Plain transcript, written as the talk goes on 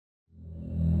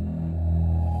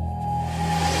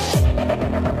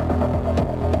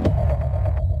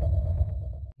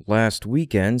Last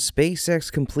weekend,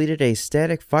 SpaceX completed a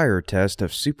static fire test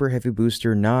of Super Heavy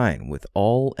Booster 9 with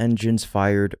all engines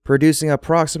fired, producing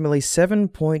approximately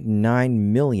 7.9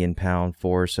 million pound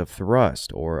force of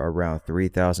thrust, or around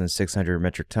 3,600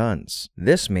 metric tons.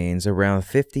 This means around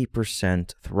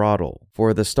 50% throttle.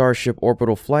 For the Starship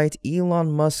Orbital Flight,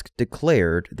 Elon Musk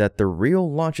declared that the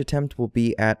real launch attempt will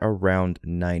be at around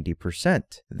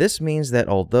 90%. This means that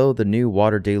although the new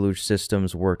water deluge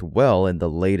systems worked well in the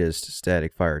latest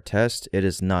static fire test, it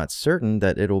is not certain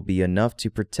that it'll be enough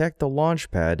to protect the launch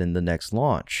pad in the next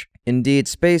launch. Indeed,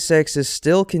 SpaceX is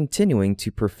still continuing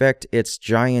to perfect its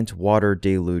giant water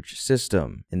deluge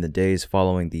system. In the days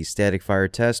following the static fire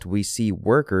test, we see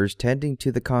workers tending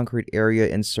to the concrete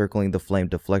area encircling the flame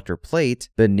deflector plate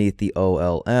beneath the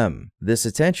OLM. This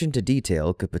attention to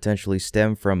detail could potentially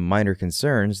stem from minor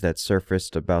concerns that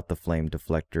surfaced about the flame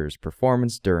deflector's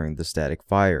performance during the static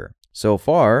fire. So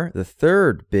far, the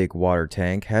third big water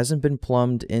tank hasn't been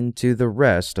plumbed into the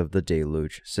rest of the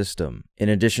deluge system. In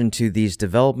addition to these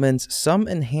developments, some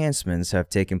enhancements have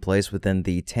taken place within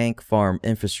the tank farm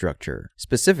infrastructure.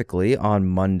 Specifically, on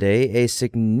Monday, a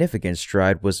significant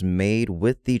stride was made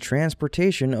with the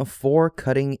transportation of 4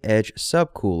 cutting-edge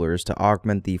subcoolers to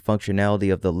augment the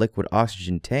functionality of the liquid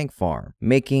oxygen tank farm,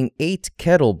 making 8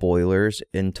 kettle boilers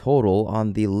in total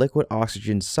on the liquid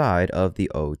oxygen side of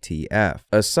the OTF.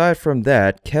 Aside from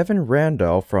that, Kevin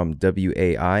Randolph from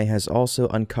WAI has also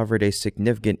uncovered a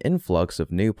significant influx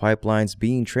of new pipelines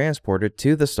being transported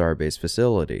to the Starbase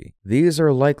facility. These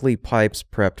are likely pipes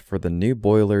prepped for the new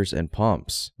boilers and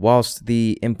pumps. Whilst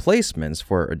the emplacements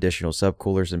for additional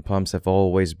subcoolers and pumps have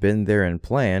always been there and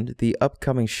planned, the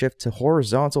upcoming shift to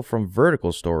horizontal from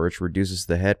vertical storage reduces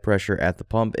the head pressure at the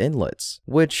pump inlets,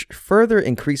 which further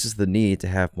increases the need to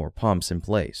have more pumps in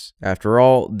place. After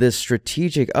all, this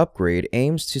strategic upgrade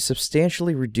aims to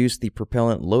substantially reduce the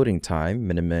propellant loading time,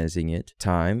 minimizing it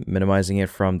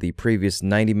from the previous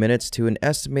 90 minutes to an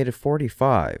estimated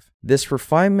 45. This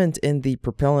refinement in the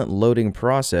propellant loading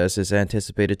process is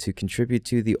anticipated to contribute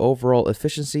to the overall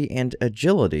efficiency and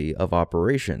agility of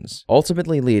operations,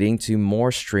 ultimately leading to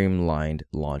more streamlined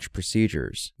launch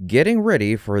procedures. Getting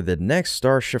ready for the next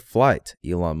Starship flight,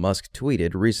 Elon Musk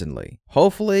tweeted recently.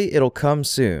 Hopefully it'll come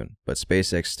soon, but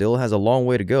SpaceX still has a long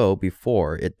way to go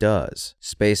before it does.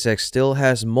 SpaceX still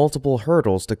has multiple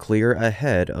hurdles to clear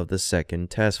ahead of the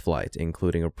second test flight,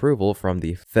 including approval from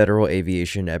the Federal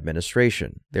Aviation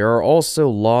Administration. There are also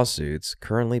lawsuits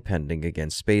currently pending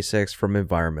against SpaceX from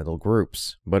environmental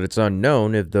groups, but it's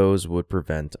unknown if those would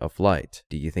prevent a flight.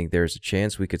 Do you think there's a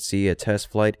chance we could see a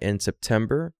test flight in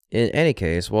September? In any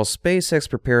case, while SpaceX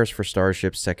prepares for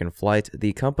Starship's second flight,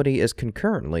 the company is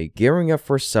concurrently gearing up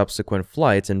for subsequent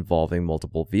flights involving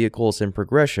multiple vehicles in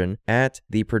progression at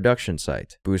the production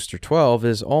site. Booster 12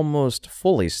 is almost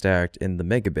fully stacked in the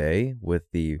Mega Bay, with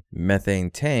the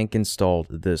methane tank installed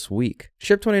this week.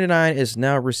 Ship 29 is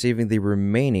now receiving the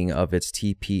remaining of its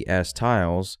TPS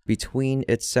tiles between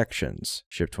its sections.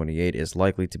 Ship 28 is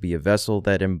likely to be a vessel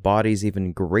that embodies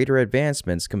even greater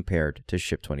advancements compared to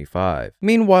Ship 25.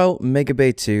 Meanwhile, Mega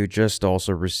Bay 2 just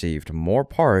also received more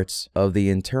parts of the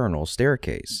internal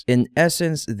staircase. In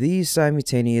essence, these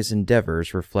simultaneous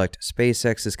endeavors reflect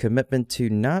SpaceX's commitment to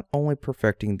not only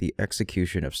perfecting the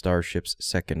execution of Starship's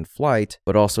second flight,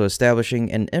 but also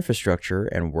establishing an infrastructure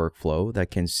and workflow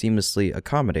that can seamlessly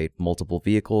accommodate multiple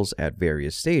vehicles at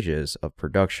various stages of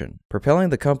production, propelling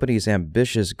the company's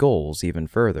ambitious goals even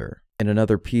further. In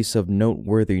another piece of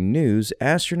noteworthy news,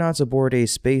 astronauts aboard a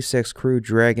SpaceX Crew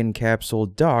Dragon capsule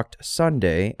docked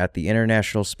Sunday at the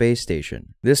International Space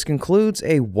Station. This concludes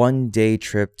a one-day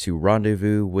trip to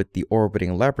rendezvous with the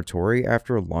orbiting laboratory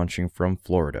after launching from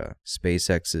Florida.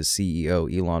 SpaceX's CEO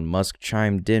Elon Musk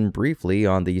chimed in briefly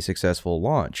on the successful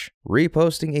launch,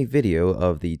 reposting a video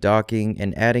of the docking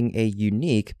and adding a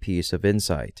unique piece of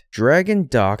insight. "Dragon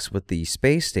docks with the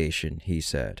space station," he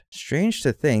said. "Strange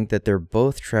to think that they're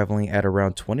both traveling at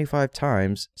around 25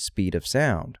 times speed of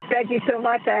sound." Thank you so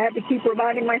much. I have to keep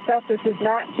reminding myself this is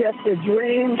not just a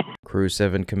dream. Crew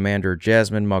 7 Commander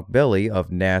Jasmine Mockbelly of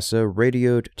NASA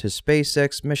radioed to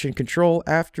SpaceX Mission Control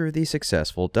after the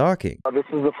successful docking. This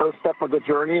is the first step of the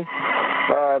journey.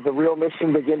 The real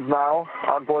mission begins now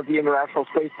on board the International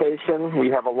Space Station. We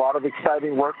have a lot of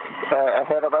exciting work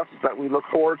ahead of us that we look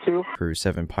forward to. Crew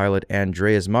 7 pilot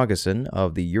Andreas Mogensen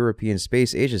of the European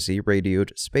Space Agency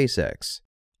radioed SpaceX.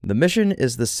 The mission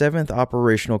is the 7th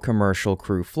operational commercial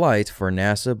crew flight for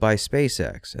NASA by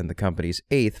SpaceX and the company's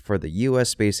 8th for the U.S.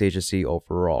 Space Agency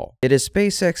overall. It is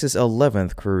SpaceX's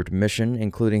 11th crewed mission,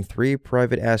 including 3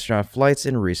 private astronaut flights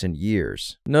in recent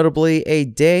years. Notably, a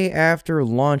day after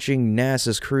launching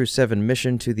NASA's Crew 7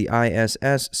 mission to the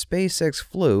ISS, SpaceX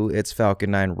flew its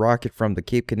Falcon 9 rocket from the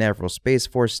Cape Canaveral Space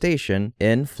Force Station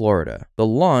in Florida. The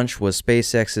launch was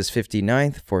SpaceX's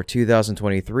 59th for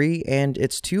 2023 and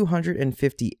its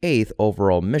 258th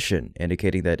overall mission,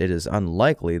 indicating that it is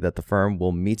unlikely that the firm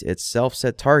will meet its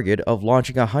self-set target of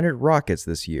launching 100 rockets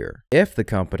this year. If the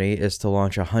company is to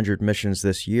launch 100 missions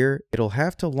this year, it'll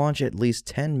have to launch at least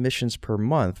 10 missions per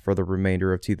month for the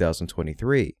remainder of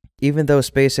 2023. Even though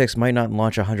SpaceX might not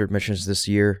launch 100 missions this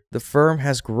year, the firm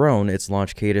has grown its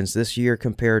launch cadence this year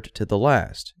compared to the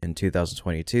last. In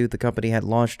 2022, the company had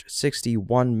launched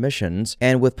 61 missions,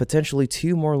 and with potentially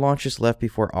 2 more launches left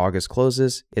before August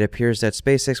closes, it appears that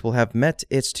SpaceX will have met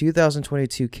its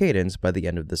 2022 cadence by the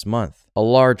end of this month. A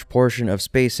large portion of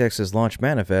SpaceX's launch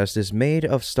manifest is made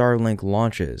of Starlink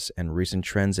launches, and recent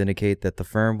trends indicate that the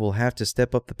firm will have to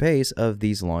step up the pace of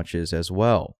these launches as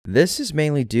well. This is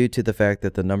mainly due to the fact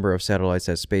that the number of satellites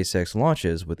that SpaceX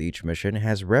launches with each mission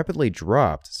has rapidly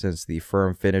dropped since the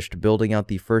firm finished building out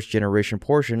the first-generation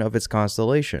portion of its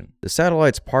constellation. The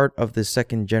satellites part of the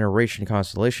second-generation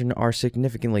constellation are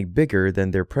significantly bigger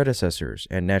than their predecessors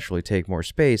and naturally take more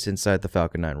space inside the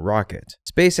Falcon 9 rocket.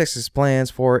 SpaceX's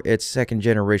plans for its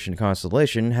second-generation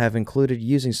constellation have included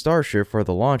using Starship for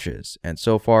the launches, and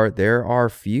so far there are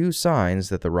few signs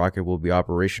that the rocket will be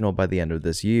operational by the end of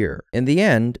this year. In the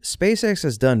end, SpaceX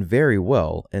has done very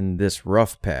well in this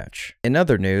rough patch. In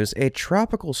other news, a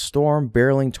tropical storm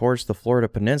barreling towards the Florida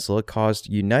Peninsula caused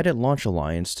United Launch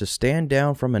Alliance to stand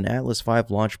down from an Atlas V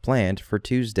launch planned for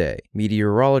Tuesday.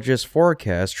 Meteorologists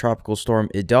forecast Tropical Storm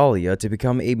Idalia to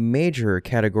become a major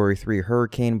Category 3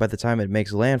 hurricane by the time it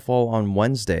makes landfall on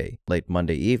Wednesday. Late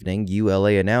Monday evening,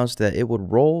 ULA announced that it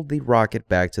would roll the rocket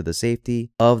back to the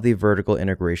safety of the Vertical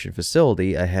Integration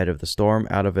Facility ahead of the storm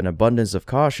out of an abundance of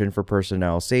caution for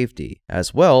personnel safety,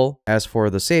 as well as for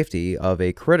the safety of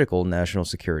a critical national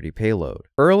security payload.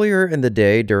 Earlier in the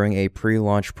day, during a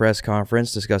pre-launch press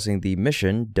conference discussing the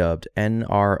mission dubbed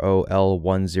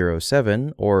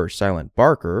NROL-107, or Silent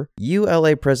Barker,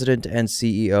 ULA President and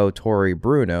CEO Tori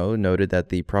Bruno noted that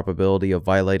the probability of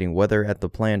violating weather at the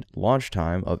planned launch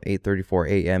time of 8:34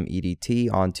 a.m. EDT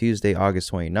on Tuesday,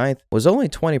 August 29th was only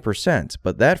 20%,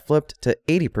 but that flipped to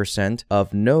 80%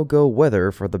 of no-go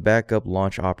weather for the backup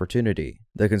launch opportunity.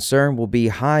 The concern will be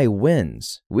high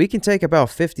winds. We can take about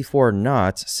 54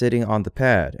 knots sitting on the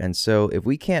pad, and so if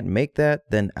we can't make that,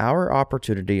 then our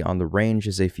opportunity on the range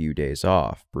is a few days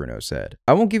off, Bruno said.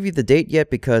 I won't give you the date yet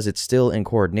because it's still in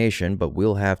coordination, but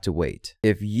we'll have to wait.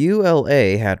 If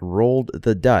ULA had rolled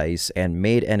the dice and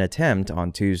made an attempt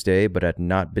on Tuesday but had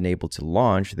not been able to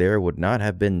launch, there would not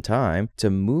have been time to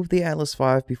move the Atlas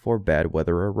V before bad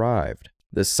weather arrived.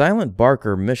 The Silent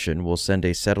Barker mission will send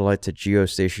a satellite to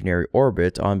geostationary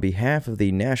orbit on behalf of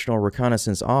the National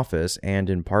Reconnaissance Office and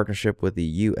in partnership with the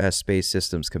U.S. Space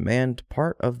Systems Command,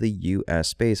 part of the U.S.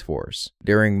 Space Force.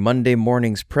 During Monday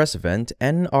morning's press event,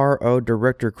 NRO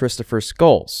Director Christopher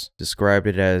Skulls described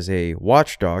it as a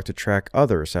watchdog to track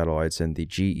other satellites in the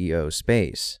GEO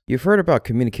space. You've heard about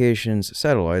communications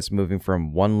satellites moving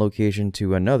from one location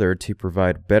to another to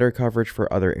provide better coverage for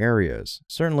other areas.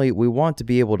 Certainly, we want to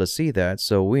be able to see that,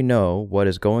 so we know what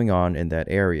is going on in that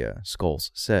area,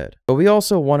 Skulls said. But we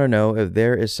also want to know if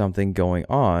there is something going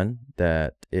on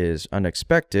that is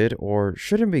unexpected or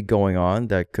shouldn't be going on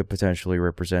that could potentially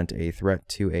represent a threat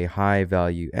to a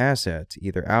high-value asset,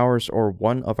 either ours or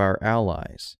one of our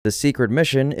allies. The secret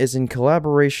mission is in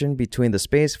collaboration between the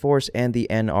Space Force and the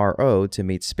NRO to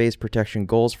meet space protection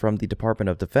goals from the Department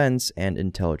of Defense and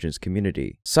intelligence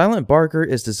community. Silent Barker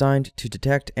is designed to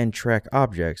detect and track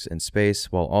objects in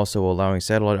space while also allowing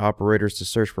satellite operators to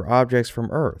search for objects from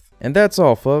Earth. And that's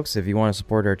all, folks. If you want to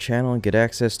support our channel and get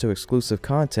access to exclusive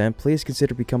content, please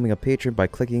consider becoming a patron by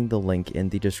clicking the link in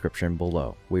the description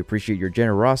below. We appreciate your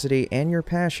generosity and your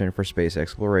passion for space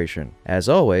exploration. As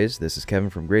always, this is Kevin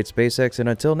from Great SpaceX, and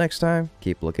until next time,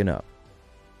 keep looking up.